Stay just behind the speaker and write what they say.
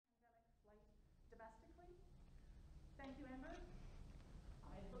Thank you, Amber.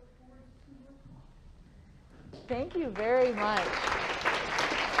 I look forward to your talk. Thank you very much.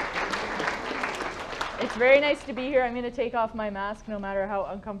 It's very nice to be here. I'm going to take off my mask no matter how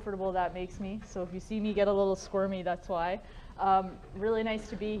uncomfortable that makes me. So if you see me get a little squirmy, that's why. Really nice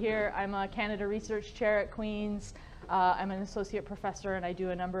to be here. I'm a Canada Research Chair at Queen's. I'm an associate professor and I do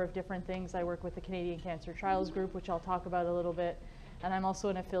a number of different things. I work with the Canadian Cancer Trials Group, which I'll talk about a little bit. And I'm also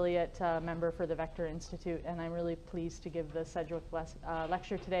an affiliate member for the Vector Institute, and I'm really pleased to give the Sedgewick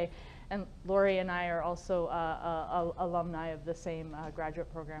lecture today. And Laurie and I are also alumni of the same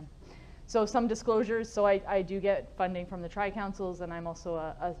graduate program. So some disclosures, so I do get funding from the Tri-Councils, and I'm also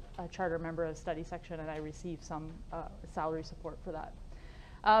a charter member of the study section, and I receive some salary support for that.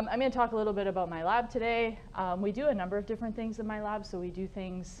 I'm going to talk a little bit about my lab today. We do a number of different things in my lab, so we do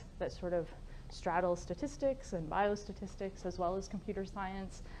things that sort of straddle statistics and biostatistics as well as computer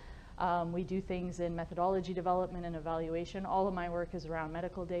science. We do things in methodology development and evaluation. All of my work is around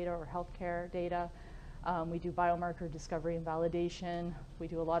medical data or healthcare data. We do biomarker discovery and validation. We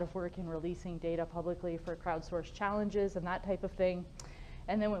do a lot of work in releasing data publicly for crowdsourced challenges and that type of thing.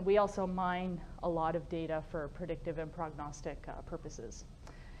 And then we also mine a lot of data for predictive and prognostic purposes.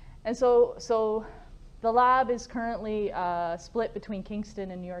 And so the lab is currently split between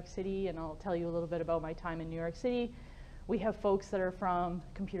Kingston and New York City, and I'll tell you a little bit about my time in New York City. We have folks that are from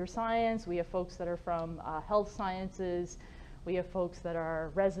computer science. We have folks that are from health sciences. We have folks that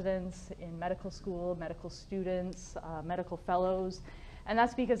are residents in medical school, medical students, medical fellows. And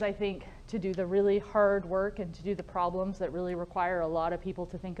that's because I think to do the really hard work and to do the problems that really require a lot of people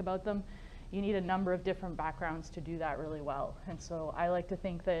to think about them, you need a number of different backgrounds to do that really well. And so I like to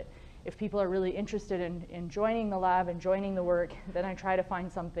think that if people are really interested in joining the lab and joining the work, then I try to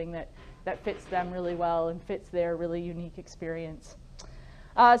find something that fits them really well and fits their really unique experience.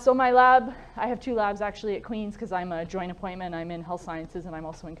 So my lab, I have two labs actually at Queen's because I'm a joint appointment. I'm in health sciences and I'm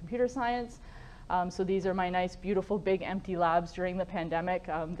also in computer science. So these are my nice, beautiful, big, empty labs during the pandemic.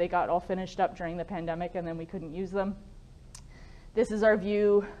 They got all finished up during the pandemic and then we couldn't use them. This is our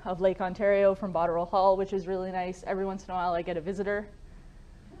view of Lake Ontario from Botterill Hall, which is really nice. Every once in a while I get a visitor.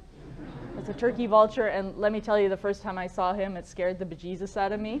 It's a turkey vulture, and let me tell you, the first time I saw him, it scared the bejesus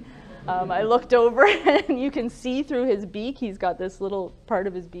out of me. I looked over and you can see through his beak. He's got this little part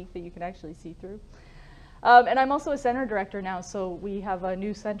of his beak that you can actually see through. And I'm also a center director now, so we have a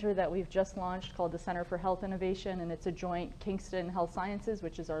new center that we've just launched called the Center for Health Innovation, and it's a joint Kingston Health Sciences,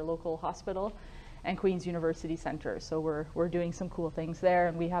 which is our local hospital, and Queen's University Center. So we're doing some cool things there,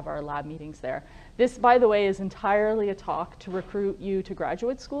 and we have our lab meetings there. This, by the way, is entirely a talk to recruit you to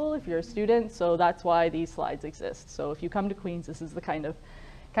graduate school if you're a student, so that's why these slides exist. So if you come to Queen's, this is the kind of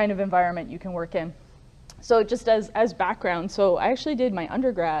environment you can work in. So just as background, so I actually did my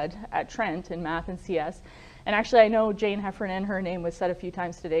undergrad at Trent in math and CS. And actually I know Jane Heffernan, her name was said a few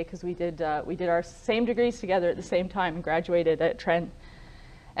times today because we did our same degrees together at the same time and graduated at Trent.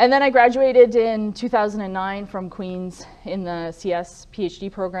 And then I graduated in 2009 from Queen's in the CS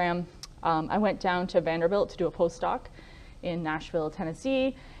PhD program. I went down to Vanderbilt to do a postdoc in Nashville,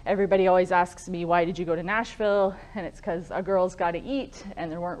 Tennessee. Everybody always asks me, why did you go to Nashville? And it's because a girl's got to eat,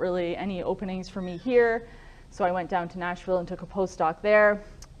 and there weren't really any openings for me here. So I went down to Nashville and took a postdoc there.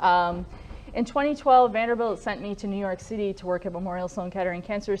 In 2012, Vanderbilt sent me to New York City to work at Memorial Sloan Kettering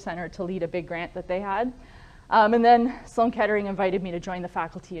Cancer Center to lead a big grant that they had. And then Sloan Kettering invited me to join the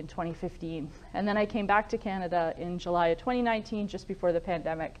faculty in 2015. And then I came back to Canada in July of 2019, just before the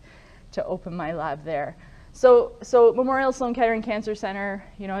pandemic, to open my lab there. So Memorial Sloan Kettering Cancer Center,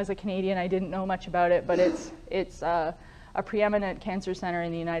 you know, as a Canadian, I didn't know much about it, but it's a preeminent cancer center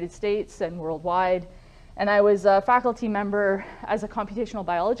in the United States and worldwide. And I was a faculty member as a computational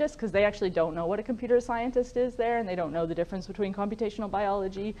biologist because they actually don't know what a computer scientist is there, and they don't know the difference between computational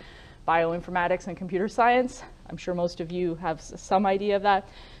biology, bioinformatics, and computer science. I'm sure most of you have some idea of that.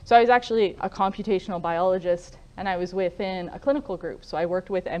 So I was actually a computational biologist, and I was within a clinical group. So I worked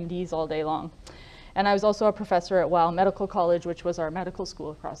with MDs all day long. And I was also a professor at Weill Medical College, which was our medical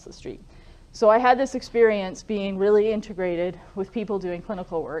school across the street. So I had this experience being really integrated with people doing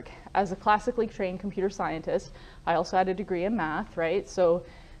clinical work. As a classically trained computer scientist, I also had a degree in math, right? So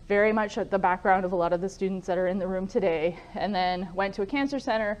very much at the background of a lot of the students that are in the room today. And then went to a cancer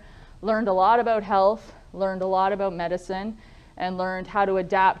center, learned a lot about health, learned a lot about medicine, and learned how to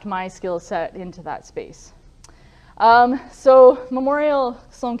adapt my skill set into that space. So Memorial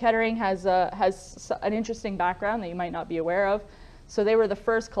Sloan Kettering has an interesting background that you might not be aware of. So they were the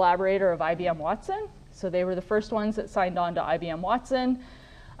first collaborator of IBM Watson. So they were the first ones that signed on to IBM Watson.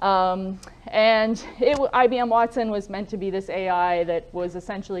 IBM Watson was meant to be this AI that was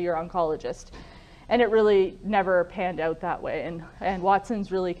essentially your oncologist. And it really never panned out that way. And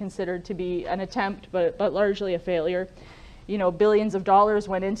Watson's really considered to be an attempt, but largely a failure. You know, billions of dollars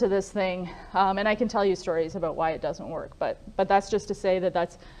went into this thing, and I can tell you stories about why it doesn't work, but that's just to say that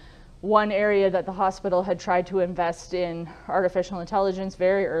that's one area that the hospital had tried to invest in artificial intelligence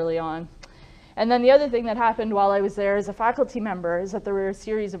very early on. And then the other thing that happened while I was there as a faculty member is that there were a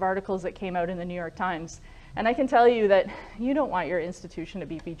series of articles that came out in the New York Times. And I can tell you that you don't want your institution to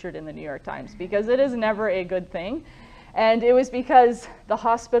be featured in the New York Times because it is never a good thing. And it was because the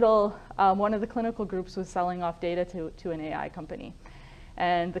hospital, one of the clinical groups was selling off data to an AI company.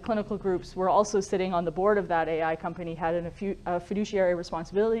 And the clinical groups were also sitting on the board of that AI company, had a fiduciary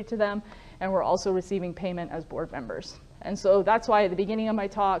responsibility to them, and were also receiving payment as board members. And so that's why at the beginning of my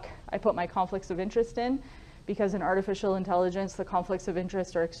talk, I put my conflicts of interest in, because in artificial intelligence, the conflicts of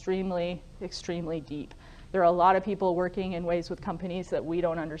interest are extremely, extremely deep. There are a lot of people working in ways with companies that we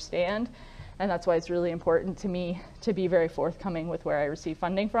don't understand, and that's why it's really important to me to be very forthcoming with where I receive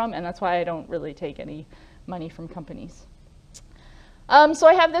funding from, and that's why I don't really take any money from companies. So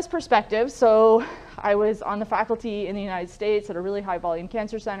I have this perspective. So I was on the faculty in the United States at a really high volume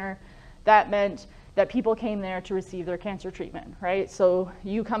cancer center. That meant that people came there to receive their cancer treatment, right? So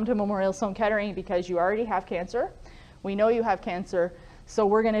you come to Memorial Sloan Kettering because you already have cancer. We know you have cancer, so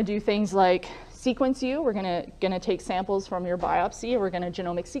we're gonna do things like sequence you. We're gonna take samples from your biopsy. We're gonna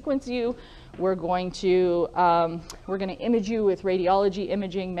genomic sequence you. We're going to image you with radiology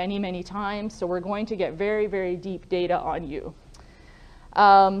imaging many, many times. So we're going to get very, very deep data on you.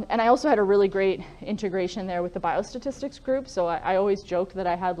 And I also had a really great integration there with the biostatistics group. So I always joked that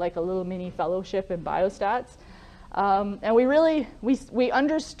I had like a little mini fellowship in biostats. And we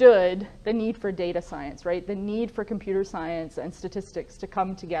understood the need for data science, right? The need for computer science and statistics to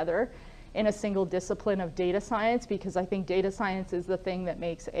come together in a single discipline of data science, because I think data science is the thing that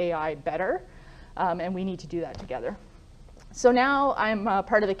makes AI better, and we need to do that together. So now I'm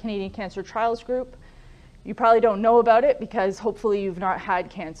part of the Canadian Cancer Trials Group. You probably don't know about it because hopefully you've not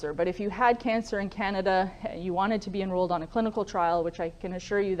had cancer, but if you had cancer in Canada and you wanted to be enrolled on a clinical trial, which I can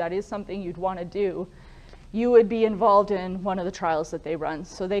assure you that is something you'd want to do, you would be involved in one of the trials that they run.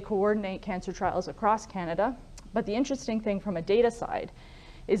 So they coordinate cancer trials across Canada, but the interesting thing from a data side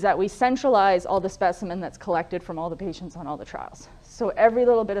is that we centralize all the specimen that's collected from all the patients on all the trials. So every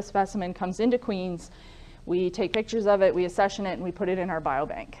little bit of specimen comes into Queens, we take pictures of it, we accession it, and we put it in our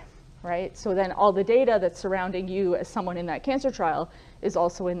biobank, right? So then all the data that's surrounding you as someone in that cancer trial is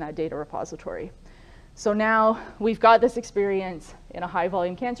also in that data repository. So now we've got this experience in a high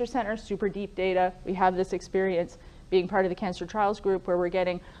volume cancer center, super deep data. We have this experience being part of the Cancer Trials Group where we're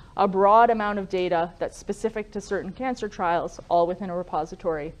getting a broad amount of data that's specific to certain cancer trials, all within a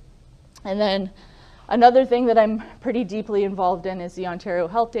repository. And then another thing that I'm pretty deeply involved in is the Ontario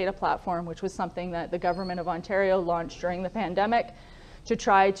Health Data Platform, which was something that the government of Ontario launched during the pandemic to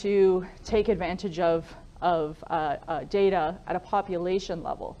try to take advantage of data at a population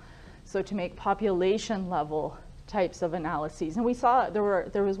level. So to make population level types of analyses. And we saw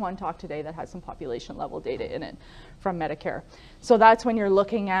there was one talk today that had some population level data in it from Medicare. So that's when you're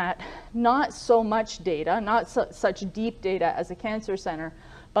looking at not so much data, not such deep data as a cancer center,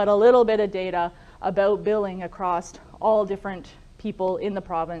 but a little bit of data about billing across all different people in the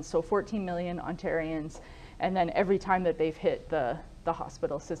province, so 14 million Ontarians, and then every time that they've hit the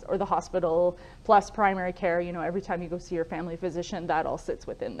hospital system, or the hospital plus primary care, you know, every time you go see your family physician, that all sits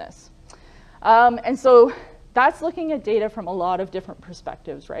within this. And so that's looking at data from a lot of different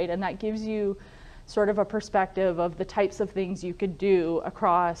perspectives, right? And that gives you sort of a perspective of the types of things you could do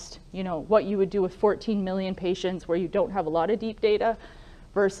across, you know, what you would do with 14 million patients where you don't have a lot of deep data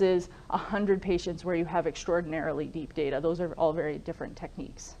versus 100 patients where you have extraordinarily deep data. Those are all very different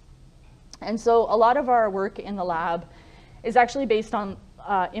techniques. And so a lot of our work in the lab is actually based on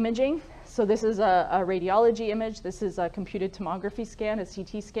imaging. So this is a radiology image. This is a computed tomography scan, a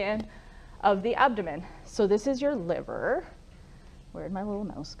CT scan of the abdomen. So this is your liver. Where'd my little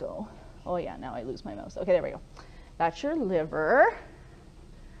mouse go? Oh yeah, now I lose my mouse. Okay, there we go. That's your liver.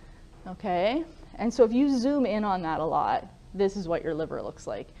 Okay, and so if you zoom in on that a lot, this is what your liver looks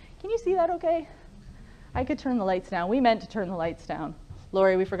like. Can you see that okay? I could turn the lights down. We meant to turn the lights down.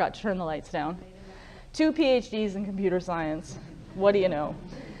 Lori, we forgot to turn the lights down. 2 PhDs in computer science. What do you know?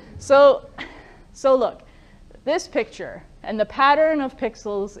 So look, this picture and the pattern of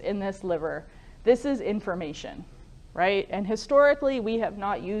pixels in this liver, this is information, right? And historically, we have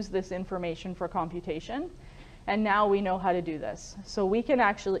not used this information for computation, and now we know how to do this. So we can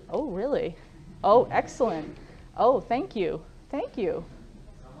actually, oh, really? Oh, excellent. Oh, thank you. Thank you.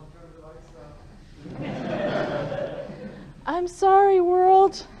 I'm sorry,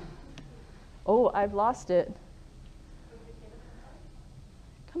 world. Oh, Oh, I've lost it.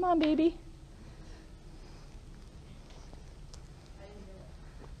 Come on, baby.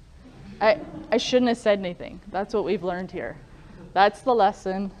 I shouldn't have said anything. That's what we've learned here. That's the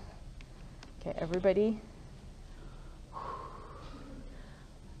lesson. Okay, everybody.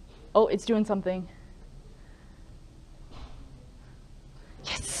 Oh, it's doing something.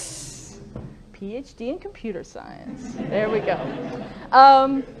 Yes! PhD in computer science. There we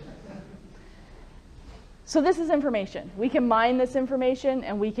go. So this is information. We can mine this information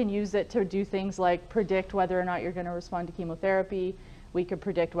and we can use it to do things like predict whether or not you're going to respond to chemotherapy. We could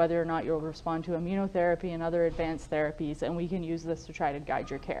predict whether or not you'll respond to immunotherapy and other advanced therapies, and we can use this to try to guide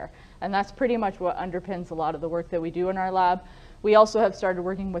your care. And that's pretty much what underpins a lot of the work that we do in our lab. We also have started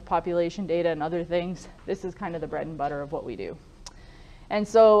working with population data and other things. This is kind of the bread and butter of what we do. And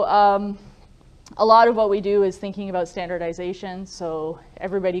so a lot of what we do is thinking about standardization. So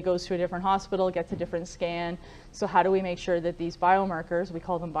everybody goes to a different hospital, gets a different scan. So how do we make sure that these biomarkers, we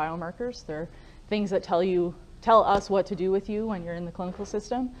call them biomarkers, they're things that tell us what to do with you when you're in the clinical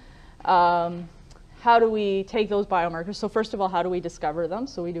system. How do we take those biomarkers? So first of all, how do we discover them?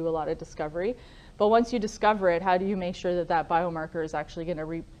 So we do a lot of discovery. But once you discover it, how do you make sure that that biomarker is actually going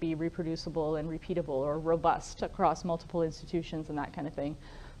to be reproducible and repeatable or robust across multiple institutions and that kind of thing?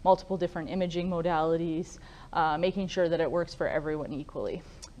 Multiple different imaging modalities, making sure that it works for everyone equally.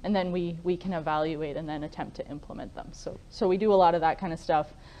 And then we can evaluate and then attempt to implement them. So we do a lot of that kind of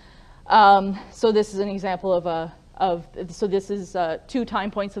stuff. So this is an example so this is 2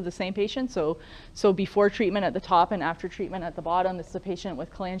 time points of the same patient. So before treatment at the top and after treatment at the bottom. This is a patient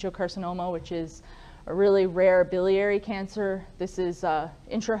with cholangiocarcinoma, which is a really rare biliary cancer. This is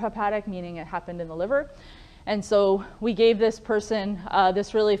intrahepatic, meaning it happened in the liver. And so we gave this person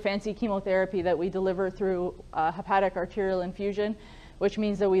this really fancy chemotherapy that we deliver through hepatic arterial infusion, which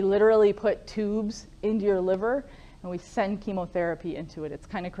means that we literally put tubes into your liver and we send chemotherapy into it. It's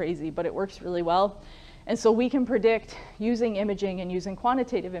kind of crazy, but it works really well. And so we can predict, using imaging and using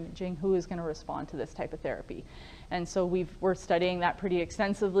quantitative imaging, who is going to respond to this type of therapy. And so we're studying that pretty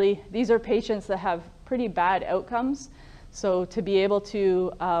extensively. These are patients that have pretty bad outcomes. So to be able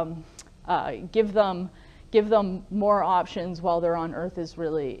to give them more options while they're on Earth is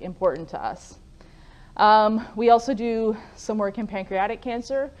really important to us. We also do some work in pancreatic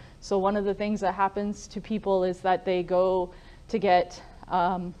cancer. So one of the things that happens to people is that they go to get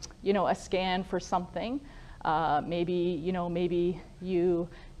a scan for something. Maybe you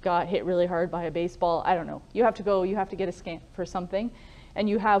got hit really hard by a baseball. I don't know. You have to get a scan for something. And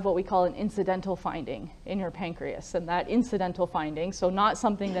you have what we call an incidental finding in your pancreas. And that incidental finding, so not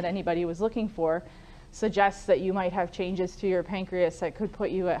something that anybody was looking for, suggests that you might have changes to your pancreas that could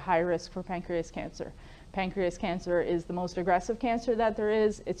put you at high risk for pancreas cancer. Pancreas cancer is the most aggressive cancer that there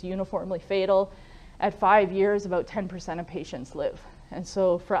is. It's uniformly fatal. At 5 years, about 10% of patients live. And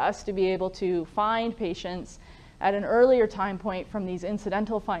so for us to be able to find patients at an earlier time point from these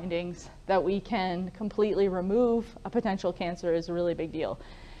incidental findings that we can completely remove a potential cancer is a really big deal.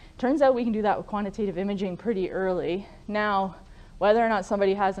 Turns out we can do that with quantitative imaging pretty early. Now, whether or not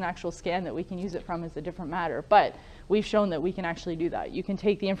somebody has an actual scan that we can use it from is a different matter, but we've shown that we can actually do that. You can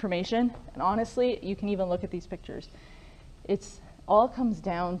take the information, and honestly, you can even look at these pictures. It's all comes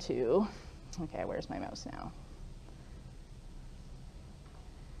down to, okay, where's my mouse now?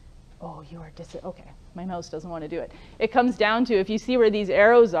 Oh, you are okay, my mouse doesn't want to do it. It comes down to, if you see where these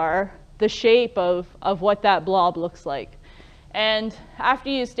arrows are, the shape of what that blob looks like. And after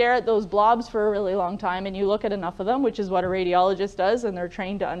you stare at those blobs for a really long time and you look at enough of them, which is what a radiologist does, and they're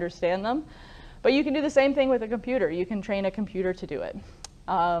trained to understand them, but you can do the same thing with a computer. You can train a computer to do it.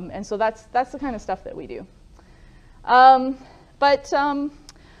 And so that's the kind of stuff that we do. But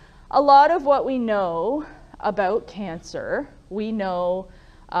a lot of what we know about cancer, we know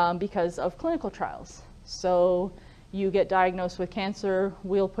because of clinical trials. So you get diagnosed with cancer,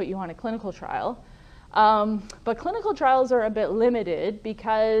 we'll put you on a clinical trial. But clinical trials are a bit limited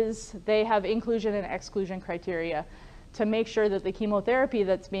because they have inclusion and exclusion criteria to make sure that the chemotherapy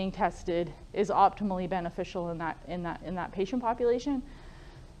that's being tested is optimally beneficial in that patient population.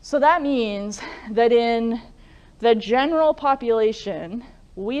 So that means that in the general population,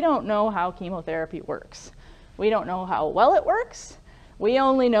 we don't know how chemotherapy works. We don't know how well it works. We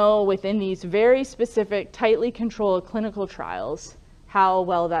only know within these very specific, tightly controlled clinical trials how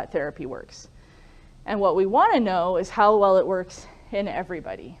well that therapy works. And what we want to know is how well it works in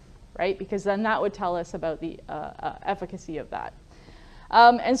everybody, right? Because then that would tell us about the efficacy of that.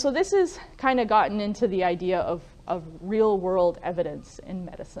 And so this has kind of gotten into the idea of real world evidence in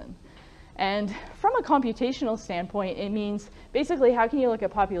medicine. And from a computational standpoint, it means basically how can you look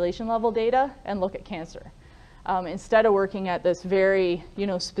at population level data and look at cancer? Instead of working at this very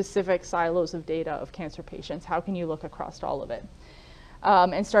specific silos of data of cancer patients, how can you look across all of it?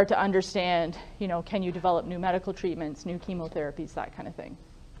 And start to understand, can you develop new medical treatments, new chemotherapies, that kind of thing.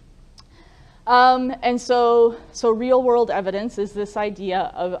 And so real world evidence is this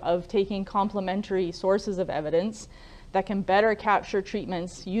idea of taking complementary sources of evidence that can better capture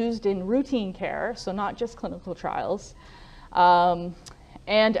treatments used in routine care, so not just clinical trials,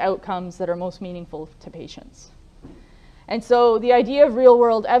 and outcomes that are most meaningful to patients. And so the idea of real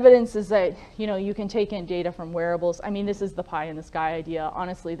world evidence is that you can take in data from wearables. I mean, this is the pie in the sky idea.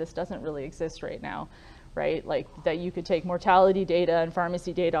 Honestly, this doesn't really exist right now, right? Like that you could take mortality data and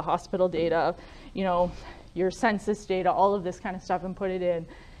pharmacy data, hospital data, your census data, all of this kind of stuff, and put it in,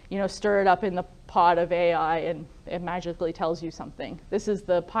 stir it up in the pot of AI, and it magically tells you something. This is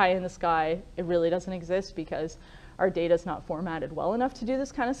the pie in the sky. It really doesn't exist because our data is not formatted well enough to do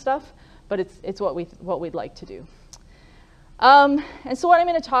this kind of stuff, but it's what we'd like to do. And so what I'm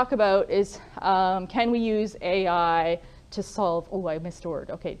going to talk about is, can we use AI to solve, oh, I missed a word.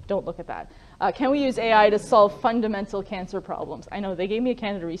 Okay, don't look at that. Can we use AI to solve fundamental cancer problems? I know, they gave me a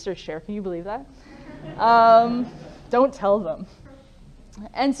Canada Research Chair. Can you believe that? Don't tell them.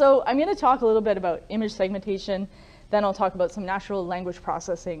 And so I'm going to talk a little bit about image segmentation. Then I'll talk about some natural language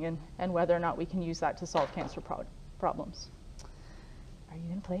processing and whether or not we can use that to solve cancer problems. Are you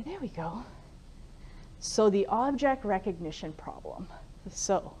going to play? There we go. So the object recognition problem.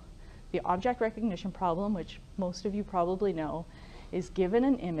 So the object recognition problem, which most of you probably know, is given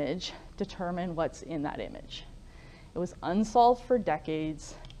an image, determine what's in that image. It was unsolved for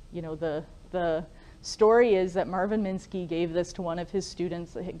decades. The story is that Marvin Minsky gave this to one of his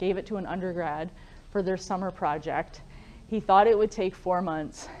students, gave it to an undergrad for their summer project. He thought it would take 4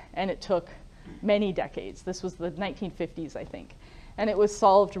 months, and it took many decades. This was the 1950s, I think. And it was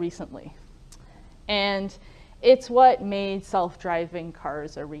solved recently. And it's what made self-driving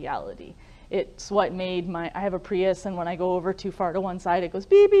cars a reality. It's what made I have a Prius, and when I go over too far to one side, it goes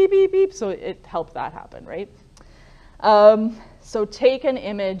beep, beep, beep, beep. So it helped that happen, right? So take an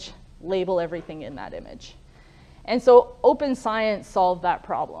image, label everything in that image. And so open science solved that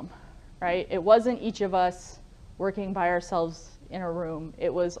problem, right? It wasn't each of us working by ourselves in a room.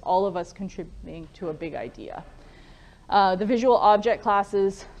 It was all of us contributing to a big idea. The visual object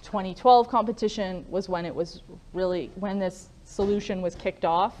classes 2012 competition was when it was really, when this solution was kicked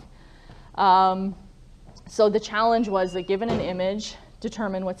off. So the challenge was that given an image,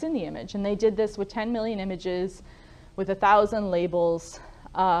 determine what's in the image. And they did this with 10 million images, with 1,000 labels,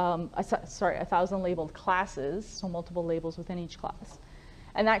 1,000 labeled classes, so multiple labels within each class.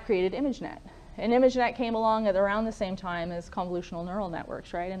 And that created ImageNet. And ImageNet came along at around the same time as convolutional neural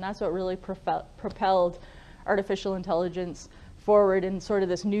networks, right? And that's what really propelled artificial intelligence forward in sort of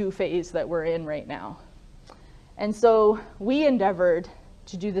this new phase that we're in right now. And so we endeavored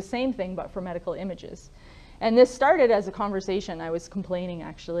to do the same thing, but for medical images. And this started as a conversation. I was complaining,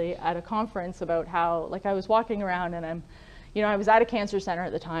 actually, at a conference about how, like, I was walking around, and I was at a cancer center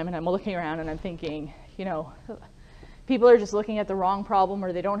at the time, and I'm looking around, and I'm thinking, people are just looking at the wrong problem,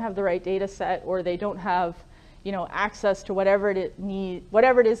 or they don't have the right data set, or they don't have access to whatever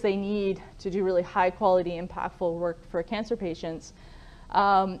it is they need to do really high quality, impactful work for cancer patients.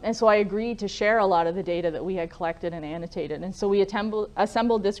 And so I agreed to share a lot of the data that we had collected and annotated. And so we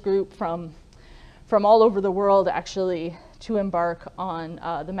assembled this group from all over the world, actually, to embark on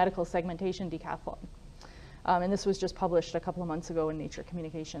the medical segmentation decathlon. And this was just published a couple of months ago in Nature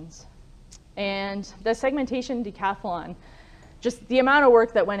Communications. And the segmentation decathlon, just the amount of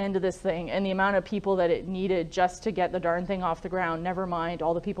work that went into this thing and the amount of people that it needed just to get the darn thing off the ground, never mind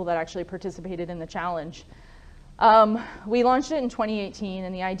all the people that actually participated in the challenge. We launched it in 2018,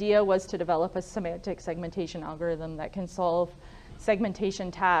 and the idea was to develop a semantic segmentation algorithm that can solve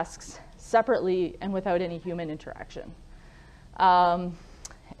segmentation tasks separately and without any human interaction.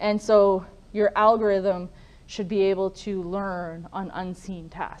 And so your algorithm should be able to learn on unseen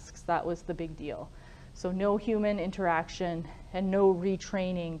tasks. That was the big deal. So no human interaction and no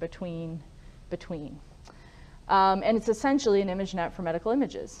retraining between. And it's essentially an ImageNet for medical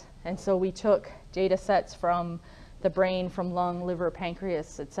images. And so we took data sets from the brain, from lung, liver,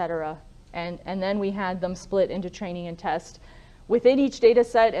 pancreas, et cetera, and then we had them split into training and test within each data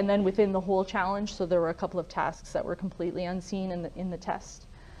set and then within the whole challenge. So there were a couple of tasks that were completely unseen in the test.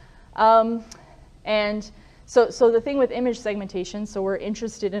 And so the thing with image segmentation, so we're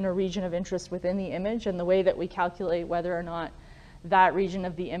interested in a region of interest within the image, and the way that we calculate whether or not that region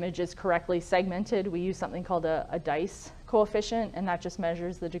of the image is correctly segmented, we use something called a DICE coefficient, and that just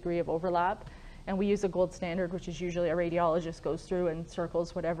measures the degree of overlap. And we use a gold standard, which is usually a radiologist goes through and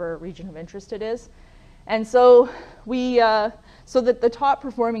circles whatever region of interest it is. And so the top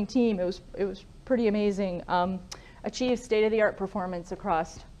performing team, it was pretty amazing, achieved state-of-the-art performance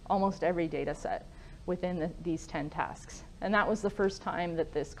across almost every data set within these 10 tasks. And that was the first time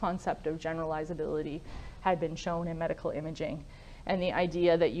that this concept of generalizability had been shown in medical imaging, and the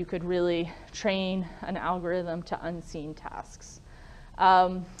idea that you could really train an algorithm to unseen tasks.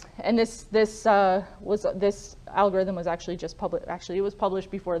 And this algorithm was actually just published. Actually, it was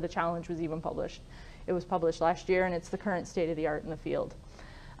published before the challenge was even published. It was published last year, and it's the current state of the art in the field.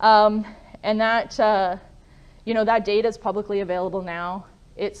 And that, that data is publicly available now.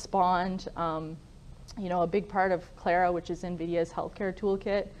 It spawned, a big part of Clara, which is NVIDIA's healthcare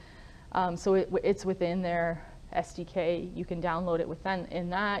toolkit. So it's within their SDK. You can download it in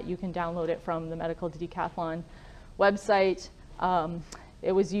that. You can download it from the Medical Decathlon website.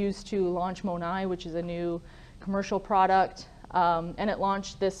 It was used to launch MONAI, which is a new commercial product. And it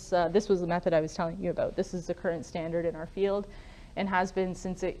launched this was the method I was telling you about. This is the current standard in our field and has been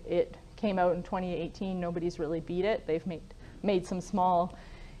since it came out in 2018. Nobody's really beat it. They've made some small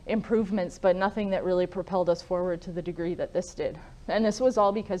improvements, but nothing that really propelled us forward to the degree that this did. And this was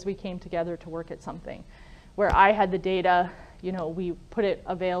all because we came together to work at something. Where I had the data, we put it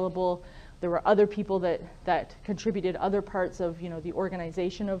available. There were other people that contributed other parts of, the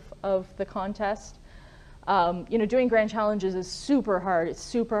organization of the contest. Doing grand challenges is super hard. It's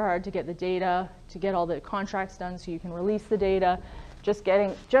super hard to get the data, to get all the contracts done so you can release the data.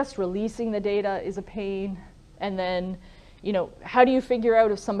 Just releasing the data is a pain. And then, how do you figure out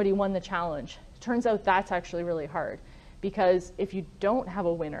if somebody won the challenge? It turns out that's actually really hard, because if you don't have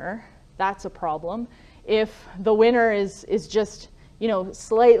a winner, that's a problem. If the winner is just,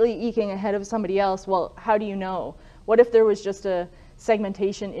 slightly eking ahead of somebody else, well, how do you know? What if there was just a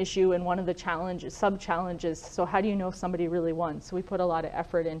segmentation issue in one of the challenges, sub-challenges? So how do you know if somebody really won? So we put a lot of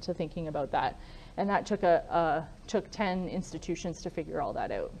effort into thinking about that. And that took 10 institutions to figure all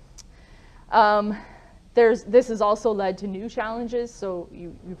that out. This has also led to new challenges. So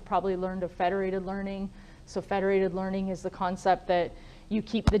you've probably learned of federated learning. So federated learning is the concept that you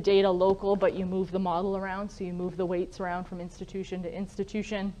keep the data local, but you move the model around. So you move the weights around from institution to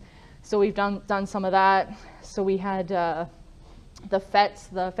institution. So we've done some of that. So we had the FETS,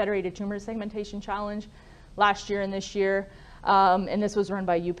 the Federated Tumor Segmentation Challenge, last year and this year. And this was run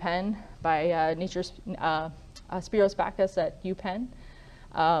by UPenn, by Spiros Bacchus at UPenn.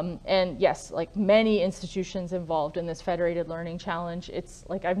 And yes, like many institutions involved in this federated learning challenge. It's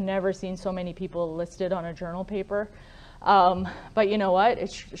like I've never seen so many people listed on a journal paper. But you know what?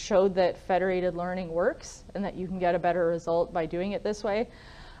 It showed that federated learning works and that you can get a better result by doing it this way.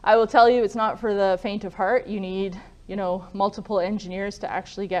 I will tell you, it's not for the faint of heart. You need, multiple engineers to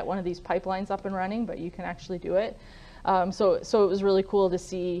actually get one of these pipelines up and running, but you can actually do it. So it was really cool to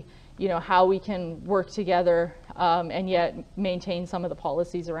see, how we can work together and yet maintain some of the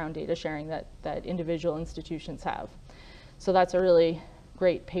policies around data sharing that individual institutions have. So that's a really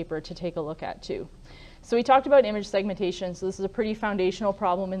great paper to take a look at too. So we talked about image segmentation. So this is a pretty foundational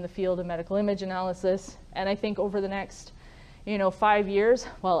problem in the field of medical image analysis. And I think over the next 5 years,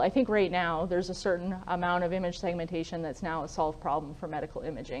 well, I think right now there's a certain amount of image segmentation that's now a solved problem for medical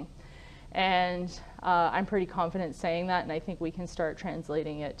imaging. And I'm pretty confident saying that, and I think we can start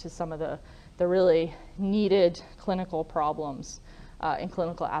translating it to some of the really needed clinical problems in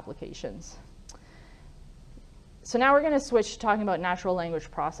clinical applications. So now we're going to switch to talking about natural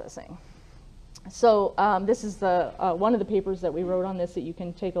language processing. So this is one of the papers that we wrote on this that you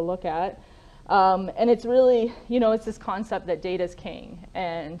can take a look at. And it's really, it's this concept that data is king.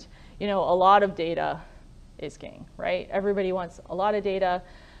 And, a lot of data is king, right? Everybody wants a lot of data.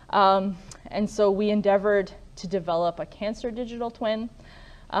 And so we endeavored to develop a cancer digital twin.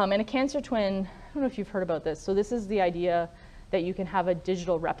 And a cancer twin, I don't know if you've heard about this. So this is the idea that you can have a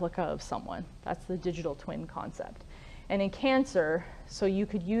digital replica of someone. That's the digital twin concept. And in cancer, so you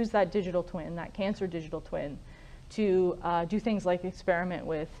could use that digital twin, that cancer digital twin, to do things like experiment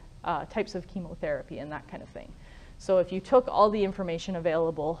with types of chemotherapy and that kind of thing. So if you took all the information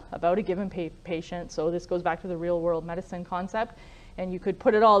available about a given patient, so this goes back to the real world medicine concept, and you could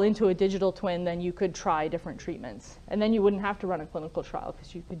put it all into a digital twin, then you could try different treatments. And then you wouldn't have to run a clinical trial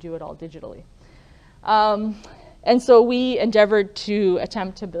because you could do it all digitally. And so we endeavored to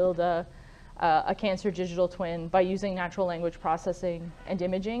attempt to build a cancer digital twin by using natural language processing and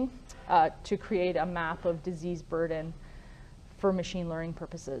imaging to create a map of disease burden for machine learning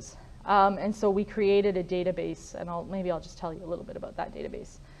purposes. And so we created a database, and maybe I'll just tell you a little bit about that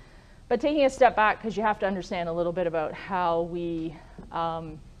database. But taking a step back, because you have to understand a little bit about how we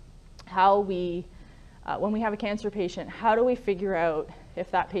when we have a cancer patient, how do we figure out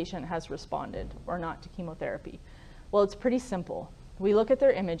if that patient has responded or not to chemotherapy? Well, it's pretty simple. We look at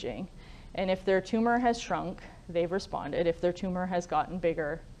their imaging, and if their tumor has shrunk, they've responded. If their tumor has gotten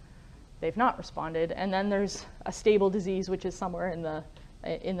bigger, they've not responded. And then there's a stable disease, which is somewhere in the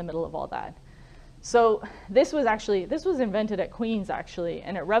middle of all that. So this was invented at Queen's, actually,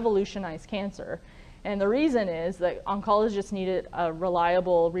 and it revolutionized cancer. And the reason is that oncologists needed a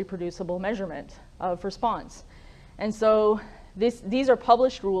reliable, reproducible measurement of response. And so these are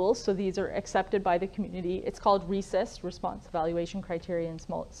published rules, so these are accepted by the community. It's called RECIST, Response Evaluation Criteria in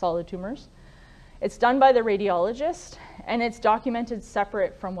Solid Tumors. It's done by the radiologist, and it's documented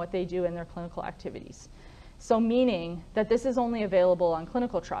separate from what they do in their clinical activities. So meaning that this is only available on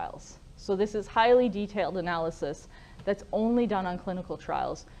clinical trials. So this is highly detailed analysis that's only done on clinical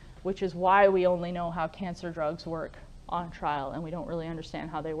trials, which is why we only know how cancer drugs work on trial, and we don't really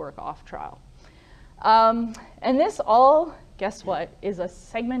understand how they work off trial. And this all, guess what, is a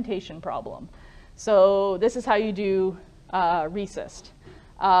segmentation problem. So this is how you do RECIST.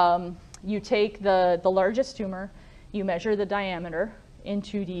 You take the largest tumor, you measure the diameter in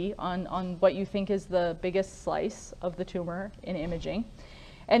 2D on what you think is the biggest slice of the tumor in imaging.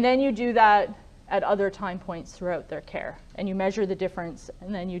 And then you do that at other time points throughout their care. And you measure the difference,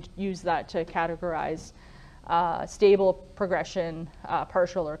 and then you use that to categorize stable, progression,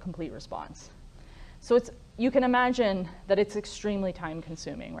 partial, or complete response. So you can imagine that it's extremely time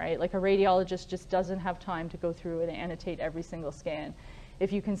consuming, right? Like a radiologist just doesn't have time to go through and annotate every single scan.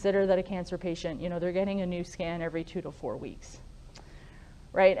 If you consider that a cancer patient, they're getting a new scan every 2 to 4 weeks,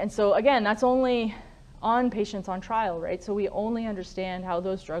 right? And so again, that's only on patients on trial, right? So we only understand how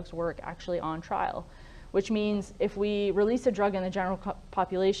those drugs work actually on trial, which means if we release a drug in the general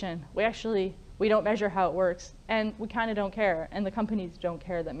population, we don't measure how it works, and we kind of don't care, and the companies don't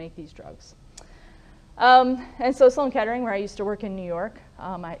care that make these drugs. And so Sloan Kettering, where I used to work in New York,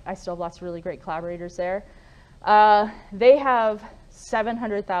 I still have lots of really great collaborators there. They have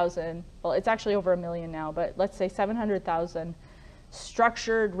 700,000, well, it's actually over 1 million now, but let's say 700,000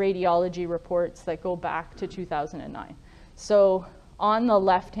 structured radiology reports that go back to 2009. So on the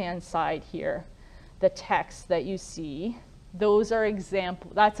left-hand side here, the text that you see,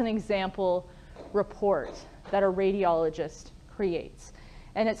 that's an example report that a radiologist creates.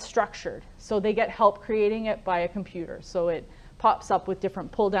 And it's structured, so they get help creating it by a computer. So it pops up with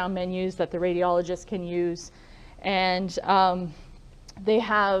different pull-down menus that the radiologist can use. And they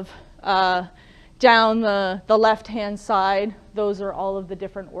have down the left-hand side, those are all of the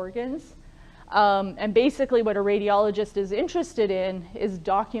different organs. And basically what a radiologist is interested in is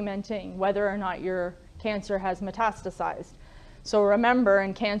documenting whether or not your cancer has metastasized. So remember,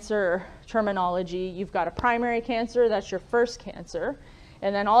 in cancer terminology, you've got a primary cancer, that's your first cancer,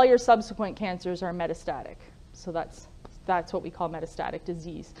 and then all your subsequent cancers are metastatic. So that's what we call metastatic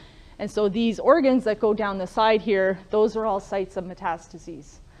disease. And so these organs that go down the side here, those are all sites of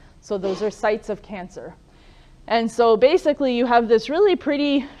metastases. So those are sites of cancer. And so basically you have this really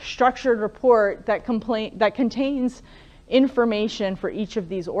pretty structured report that contains information for each of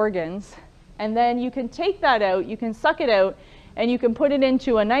these organs. And then you can take that out, you can suck it out, and you can put it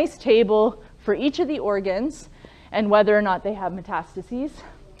into a nice table for each of the organs and whether or not they have metastases.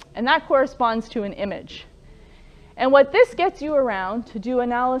 And that corresponds to an image. And what this gets you around to do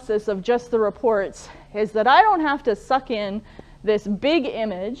analysis of just the reports is that I don't have to suck in this big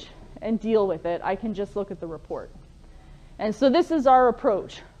image and deal with it. I can just look at the report. And so this is our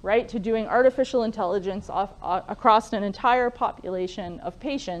approach, right, to doing artificial intelligence across an entire population of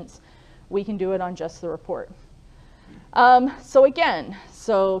patients. We can do it on just the report. So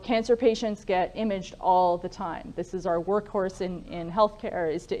cancer patients get imaged all the time. This is our workhorse in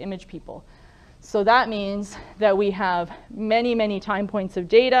healthcare, is to image people. So that means that we have many, many time points of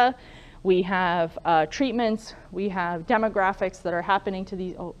data. We have treatments. We have demographics that are happening to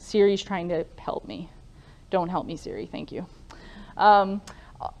these. Oh, Siri's trying to help me. Don't help me, Siri. Thank you.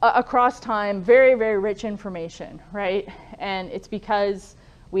 Across time, very, very rich information, right? And it's because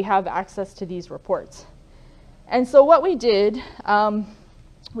we have access to these reports. And so what we did,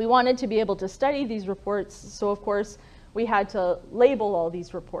 we wanted to be able to study these reports. So of course, we had to label all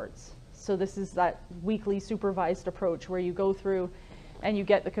these reports. So this is that weekly supervised approach where you go through and you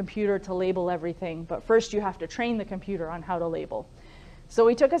get the computer to label everything. But first you have to train the computer on how to label. So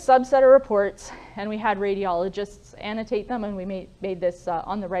we took a subset of reports and we had radiologists annotate them, and we made this,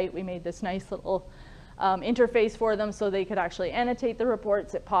 on the right, we made this nice little interface for them so they could actually annotate the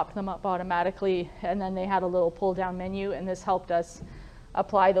reports. It popped them up automatically, and then they had a little pull down menu, and this helped us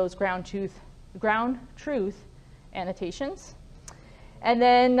apply those ground truth annotations. And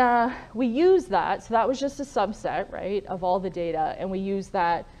then we use that, so that was just a subset, right, of all the data, and we use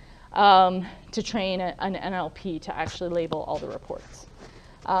that to train an NLP to actually label all the reports.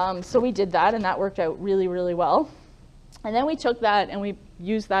 So we did that, and that worked out really, really well. And then we took that and we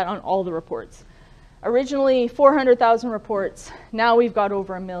used that on all the reports. Originally 400,000 reports, now we've got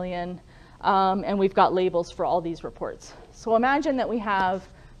over 1 million, and we've got labels for all these reports. So imagine that we have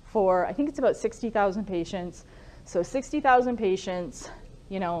for, I think it's about 60,000 patients. So 60,000 patients,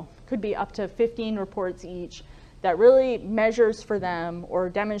 you know, could be up to 15 reports each that really measures for them or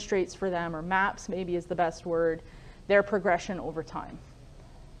demonstrates for them, or maps maybe is the best word, their progression over time.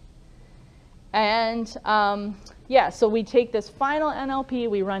 And yeah, so we take this final NLP,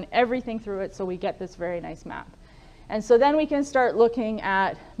 we run everything through it, so we get this very nice map. And so then we can start looking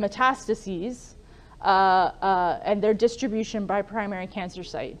at metastases and their distribution by primary cancer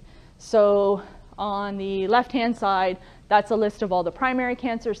site. So on the left-hand side, that's a list of all the primary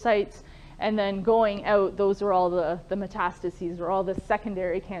cancer sites. And then going out, those are all the metastases, or all the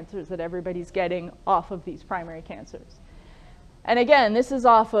secondary cancers that everybody's getting off of these primary cancers. And again, this is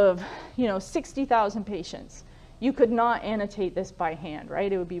off of, you know, 60,000 patients. You could not annotate this by hand,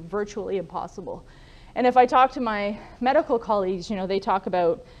 right? It would be virtually impossible. And if I talk to my medical colleagues, you know, they talk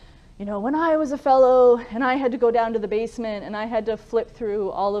about, you know, when I was a fellow and I had to go down to the basement and I had to flip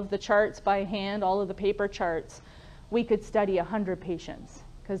through all of the charts by hand, all of the paper charts, we could study 100 patients,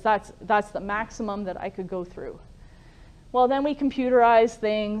 because that's the maximum that I could go through. Well, then we computerized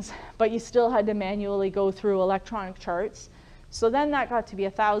things, but you still had to manually go through electronic charts. So then that got to be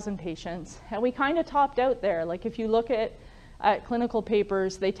 1,000 patients, and we kind of topped out there. Like if you look at clinical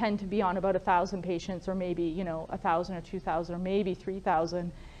papers, they tend to be on about 1,000 patients, or maybe, you know, 1,000 or 2,000 or maybe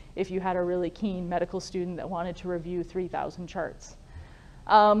 3,000 if you had a really keen medical student that wanted to review 3,000 charts.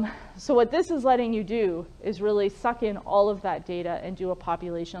 So what this is letting you do is really suck in all of that data and do a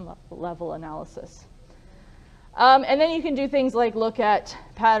population level analysis. And then you can do things like look at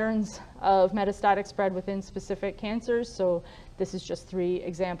patterns of metastatic spread within specific cancers. So this is just 3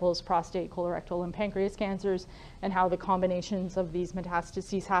 examples: prostate, colorectal, and pancreas cancers, and how the combinations of these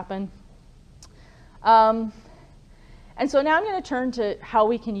metastases happen. And so now I'm going to turn to how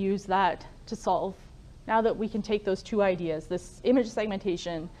we can use that to solve, now that we can take those 2 ideas, this image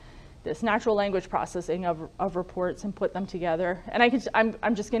segmentation, this natural language processing of reports, and put them together. And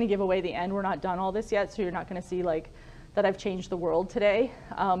I'm just going to give away the end. We're not done all this yet, so you're not going to see like that I've changed the world today.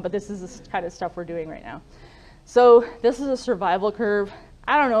 But this is the kind of stuff we're doing right now. So this is a survival curve.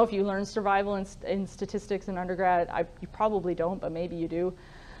 I don't know if you learn survival in statistics in undergrad. You probably don't, but maybe you do.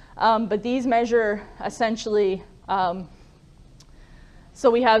 But these measure essentially,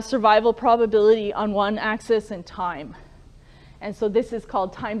 so we have survival probability on one axis and time. And so this is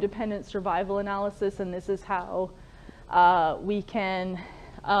called time-dependent survival analysis, and this is how we can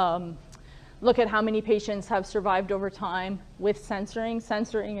look at how many patients have survived over time with censoring.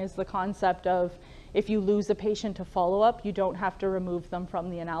 Censoring is the concept of if you lose a patient to follow-up, you don't have to remove them from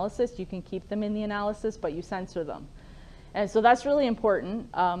the analysis. You can keep them in the analysis, but you censor them. And so that's really important.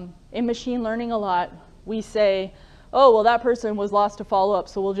 In machine learning a lot, we say, oh, well, that person was lost to follow-up,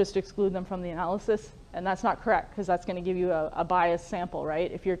 so we'll just exclude them from the analysis. And that's not correct, because that's going to give you a biased sample, right?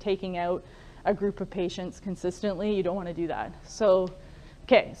 If you're taking out a group of patients consistently, you don't want to do that. So,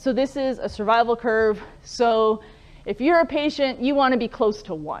 okay, so this is a survival curve. So if you're a patient, you want to be close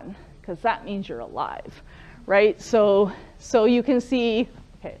to 1, because that means you're alive, right? So you can see,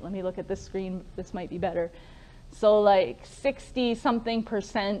 okay, let me look at this screen. This might be better. So like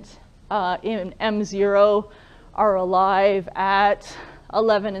 60-something% in M0 are alive at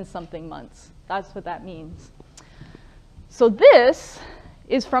 11 and something months. That's what that means. So this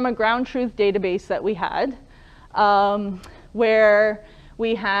is from a ground truth database that we had, where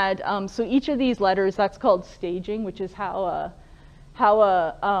we had, so each of these letters, that's called staging, which is how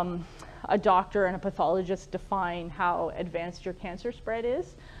a doctor and a pathologist define how advanced your cancer spread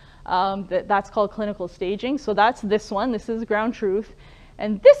is. That's called clinical staging. So that's this one. This is ground truth.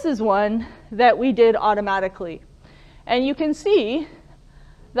 And this is one that we did automatically. And you can see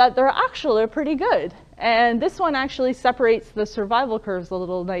that they're actually pretty good. And this one actually separates the survival curves a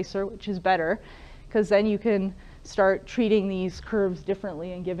little nicer, which is better, because then you can start treating these curves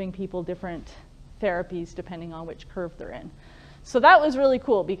differently and giving people different therapies depending on which curve they're in. So that was really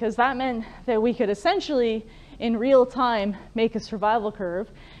cool, because that meant that we could essentially, in real time, make a survival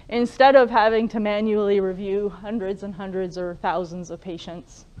curve instead of having to manually review hundreds and hundreds or thousands of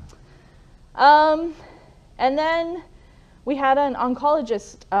patients. And then we had an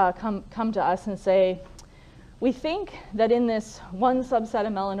oncologist come to us and say, we think that in this one subset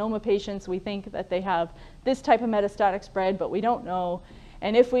of melanoma patients, we think that they have this type of metastatic spread, but we don't know.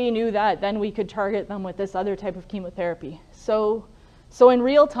 And if we knew that, then we could target them with this other type of chemotherapy. So in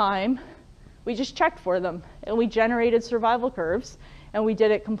real time, we just checked for them, and we generated survival curves, and we did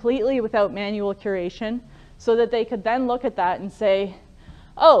it completely without manual curation, so that they could then look at that and say,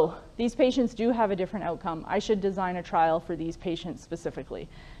 oh, these patients do have a different outcome. I should design a trial for these patients specifically.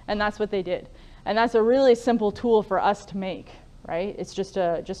 And that's what they did. And that's a really simple tool for us to make, right? It's just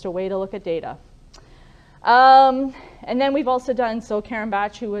a way to look at data. And then we've also done, so Karen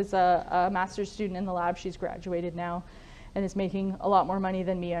Batch, who was a master's student in the lab, she's graduated now and is making a lot more money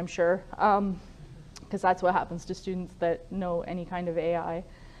than me, I'm sure, because that's what happens to students that know any kind of AI.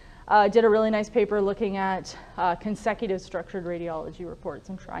 Did a really nice paper looking at consecutive structured radiology reports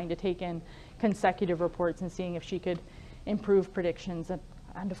and trying to take in consecutive reports and seeing if she could improve predictions.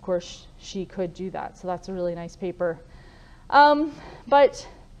 And of course, she could do that. So that's a really nice paper. But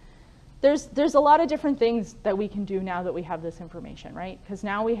there's a lot of different things that we can do now that we have this information, right? Because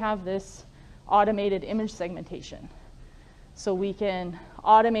now we have this automated image segmentation. So we can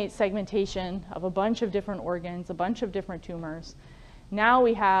automate segmentation of a bunch of different organs, a bunch of different tumors. Now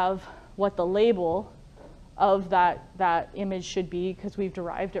we have what the label of that image should be, because we've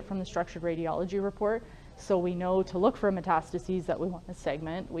derived it from the structured radiology report. So we know to look for metastases that we want to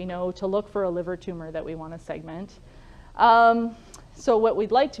segment. We know to look for a liver tumor that we want to segment. So what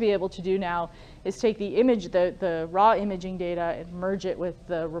we'd like to be able to do now is take the image, the raw imaging data, and merge it with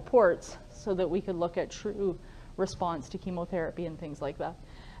the reports so that we could look at true response to chemotherapy and things like that.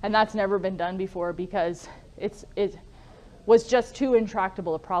 And that's never been done before because it was just too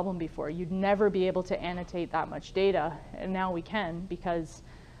intractable a problem before. You'd never be able to annotate that much data, and now we can because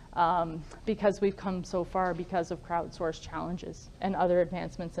we've come so far because of crowdsourced challenges and other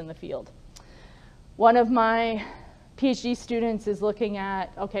advancements in the field. One of my PhD students is looking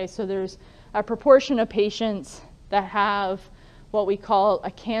at, okay, so there's a proportion of patients that have what we call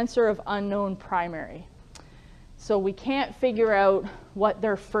a cancer of unknown primary. So we can't figure out what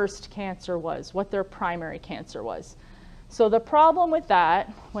their first cancer was, what their primary cancer was. So the problem with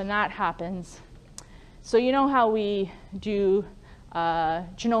that, when that happens, so you know how we do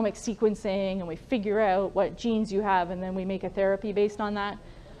genomic sequencing and we figure out what genes you have and then we make a therapy based on that?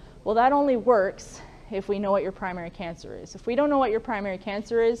 Well, that only works if we know what your primary cancer is. If we don't know what your primary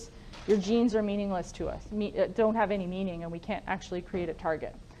cancer is, your genes are meaningless to us, don't have any meaning, and we can't actually create a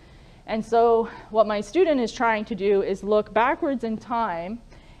target. And so what my student is trying to do is look backwards in time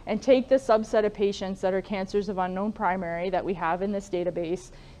and take the subset of patients that are cancers of unknown primary that we have in this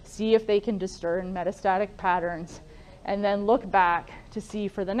database, see if they can discern metastatic patterns, and then look back to see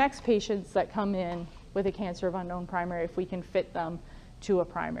for the next patients that come in with a cancer of unknown primary if we can fit them to a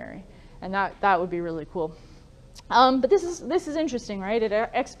primary. And that would be really cool. But this is interesting, right? It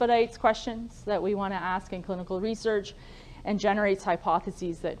expedites questions that we want to ask in clinical research and generates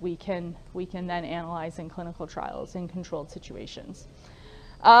hypotheses that we can then analyze in clinical trials in controlled situations.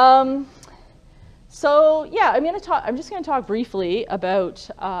 So yeah, I'm just going to talk briefly about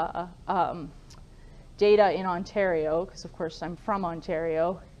data in Ontario, because of course I'm from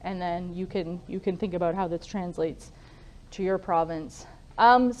Ontario, and then you can think about how this translates to your province.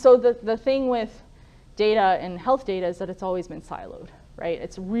 So the thing with data and health data is that it's always been siloed, right?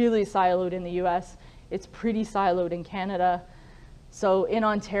 It's really siloed in the US. It's pretty siloed in Canada. So in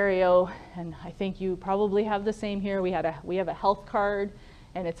Ontario, and I think you probably have the same here, we have a health card,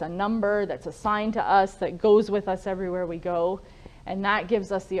 and it's a number that's assigned to us that goes with us everywhere we go. And that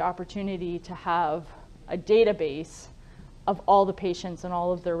gives us the opportunity to have a database of all the patients and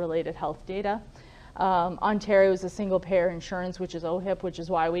all of their related health data. Ontario is a single payer insurance, which is OHIP, which is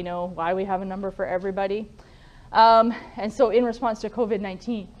why we know why we have a number for everybody. And so in response to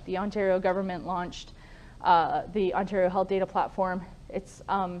COVID-19, the Ontario government launched the Ontario Health Data Platform.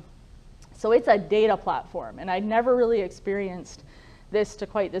 So it's a data platform, and I'd never really experienced this to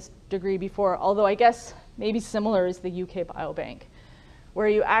quite this degree before, although I guess maybe similar is the UK Biobank, where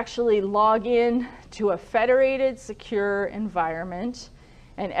you actually log in to a federated, secure environment,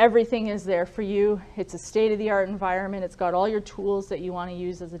 and everything is there for you. It's a state-of-the-art environment. It's got all your tools that you want to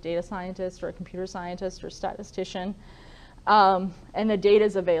use as a data scientist or a computer scientist or statistician. And the data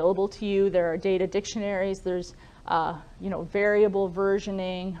is available to you. There are data dictionaries. There's variable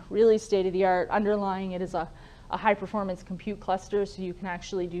versioning, really state-of-the-art. Underlying it is a high-performance compute cluster, so you can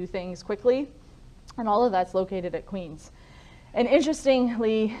actually do things quickly. And all of that's located at Queen's. And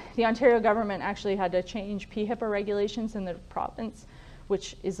interestingly, the Ontario government actually had to change PHIPAA regulations in the province,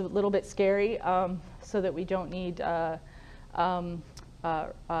 which is a little bit scary, so that we don't need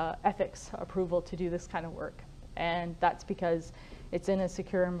ethics approval to do this kind of work. And that's because it's in a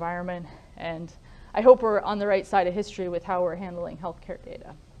secure environment. And I hope we're on the right side of history with how we're handling healthcare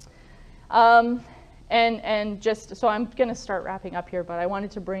data. And just, so I'm going to start wrapping up here, but I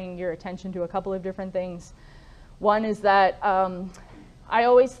wanted to bring your attention to a couple of different things. One is that I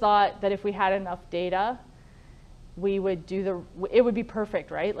always thought that if we had enough data, we would do it would be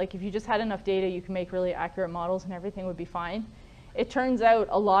perfect, right? Like if you just had enough data, you can make really accurate models and everything would be fine. It turns out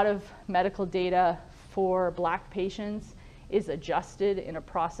a lot of medical data for Black patients is adjusted in a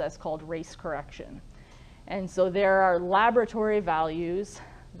process called race correction. And so there are laboratory values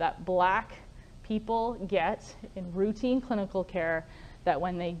that Black people get in routine clinical care that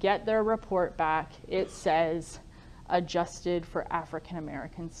when they get their report back, it says adjusted for African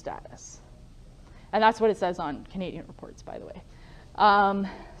American status. And that's what it says on Canadian reports, by the way.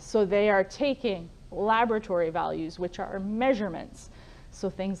 So they are taking laboratory values, which are measurements, so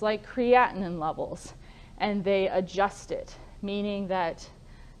things like creatinine levels, and they adjust it, meaning that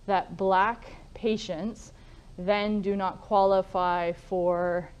Black patients then do not qualify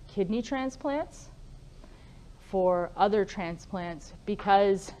for kidney transplants, for other transplants,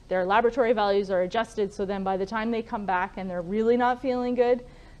 because their laboratory values are adjusted, so then by the time they come back and they're really not feeling good,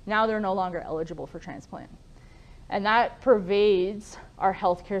 now they're no longer eligible for transplant. And that pervades our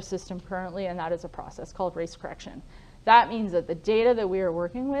healthcare system currently, and that is a process called race correction. That means that the data that we are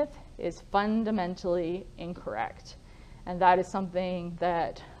working with is fundamentally incorrect. And that is something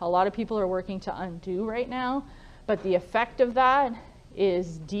that a lot of people are working to undo right now, but the effect of that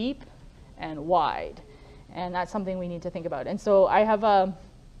is deep and wide. And that's something we need to think about. And so I have a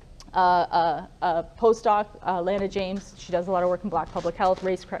postdoc, Lana James. She does a lot of work in Black public health.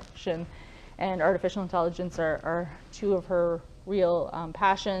 Race correction and artificial intelligence are two of her real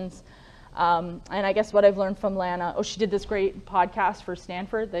passions. And I guess what I've learned from Lana, she did this great podcast for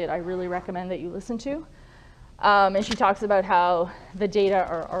Stanford that I really recommend that you listen to. And she talks about how the data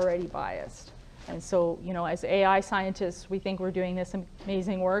are already biased. And so, as AI scientists, we think we're doing this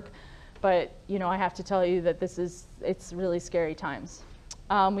amazing work. But, I have to tell you that it's really scary times.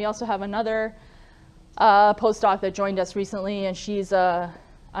 We also have another postdoc that joined us recently, and she's an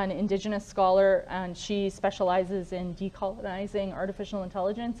Indigenous scholar, and she specializes in decolonizing artificial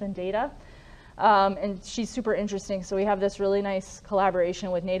intelligence and data. And she's super interesting. So we have this really nice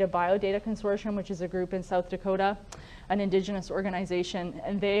collaboration with Native Biodata Consortium, which is a group in South Dakota, an Indigenous organization,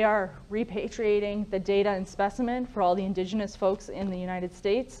 and they are repatriating the data and specimen for all the Indigenous folks in the United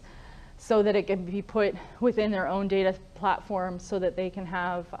States, so that it can be put within their own data platform so that they can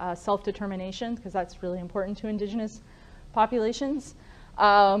have self-determination, because that's really important to Indigenous populations,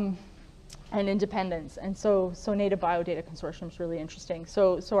 and independence. And so Native Biodata Consortium is really interesting.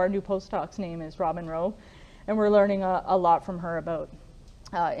 So our new postdoc's name is Robin Rowe, and we're learning a lot from her about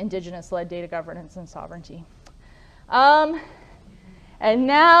Indigenous-led data governance and sovereignty. And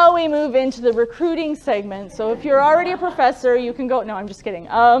now we move into the recruiting segment. So if you're already a professor, you can go, no, I'm just kidding.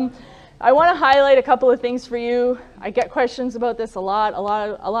 I want to highlight a couple of things for you. I get questions about this a lot. A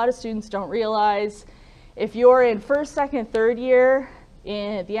lot of students don't realize if you're in first, second, third year,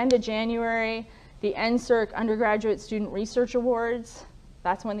 at the end of January, the NSERC Undergraduate Student Research Awards,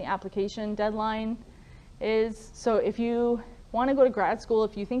 that's when the application deadline is. So if you want to go to grad school,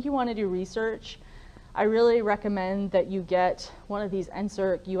 if you think you want to do research, I really recommend that you get one of these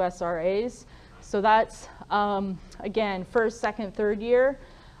NSERC USRAs. So that's, again, first, second, third year.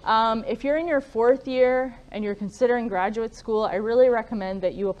 If you're in your fourth year and you're considering graduate school, I really recommend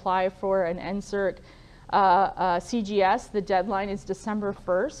that you apply for an NSERC CGS. The deadline is December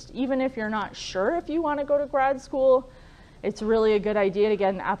 1st. Even if you're not sure if you want to go to grad school, it's really a good idea to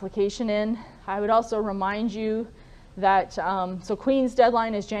get an application in. I would also remind you that, so Queen's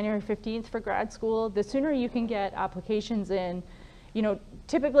deadline is January 15th for grad school. The sooner you can get applications in,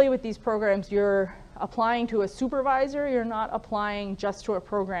 typically with these programs, you're applying to a supervisor, you're not applying just to a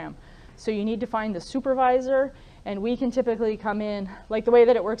program. So you need to find the supervisor, and we can typically come in, like the way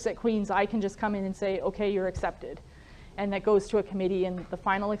that it works at Queen's, I can just come in and say, okay, you're accepted. And that goes to a committee and the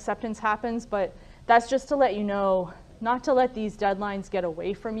final acceptance happens, but that's just to let you know, not to let these deadlines get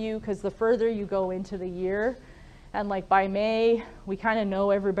away from you, because the further you go into the year, and like by May, we kind of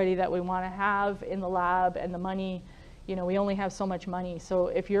know everybody that we want to have in the lab, and the money, we only have so much money. So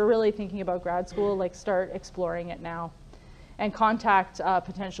if you're really thinking about grad school, like start exploring it now and contact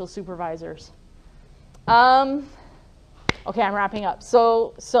potential supervisors. Okay, I'm wrapping up.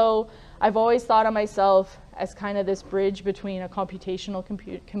 So I've always thought of myself as kind of this bridge between a computational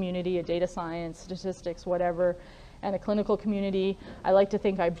community, a data science, statistics, whatever, and a clinical community. I like to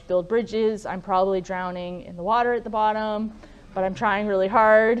think I build bridges. I'm probably drowning in the water at the bottom, but I'm trying really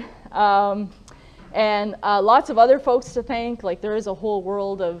hard. And lots of other folks to thank. Like there is a whole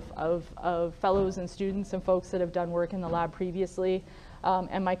world of fellows and students and folks that have done work in the lab previously.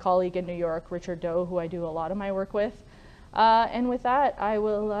 And my colleague in New York, Richard Doe, who I do a lot of my work with. And with that, I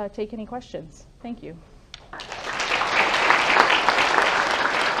will take any questions. Thank you.